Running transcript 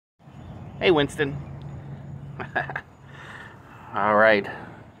Hey, Winston. All right,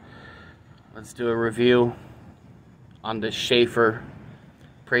 let's do a review on this Sheaffer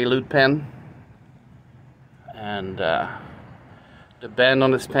Prelude pen. And the band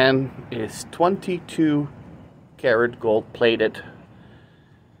on this pen is 22 karat gold plated,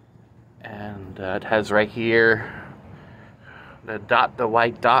 and it has right here the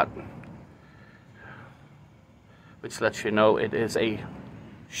white dot, which lets you know it is a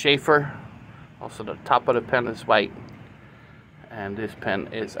Sheaffer. Also, the top of the pen is white, and this pen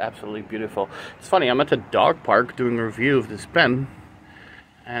is absolutely beautiful. It's funny, I'm at the dog park doing a review of this pen,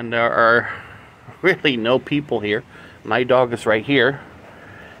 and there are really no people here. My dog is right here,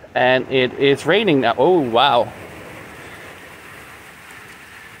 and it is raining now. Oh, wow.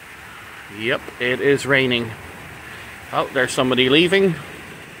 Yep, it is raining. Oh, there's somebody leaving.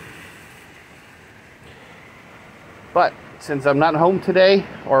 But since I'm not home today,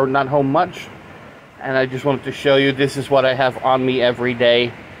 or not home much, and I just wanted to show you, this is what I have on me every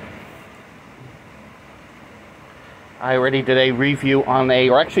day. I already did a review on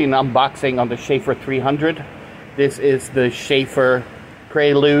or actually an unboxing on the Sheaffer 300. This is the Sheaffer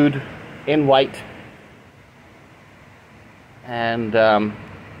Prelude in white. And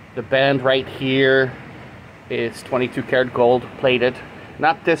the band right here is 22 karat gold plated.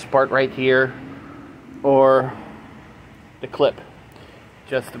 Not this part right here or the clip,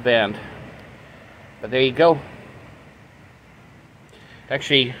 just the band. But there you go.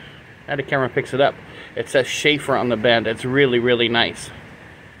 Actually, now the camera picks it up. It says Sheaffer on the band. It's really, really nice.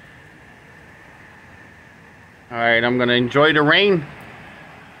 Alright, I'm going to enjoy the rain.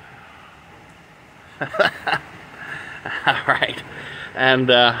 Alright, and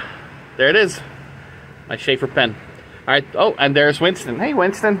there it is. My Sheaffer pen. Alright, oh, and there's Winston. Hey,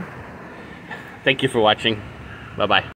 Winston. Thank you for watching. Bye-bye.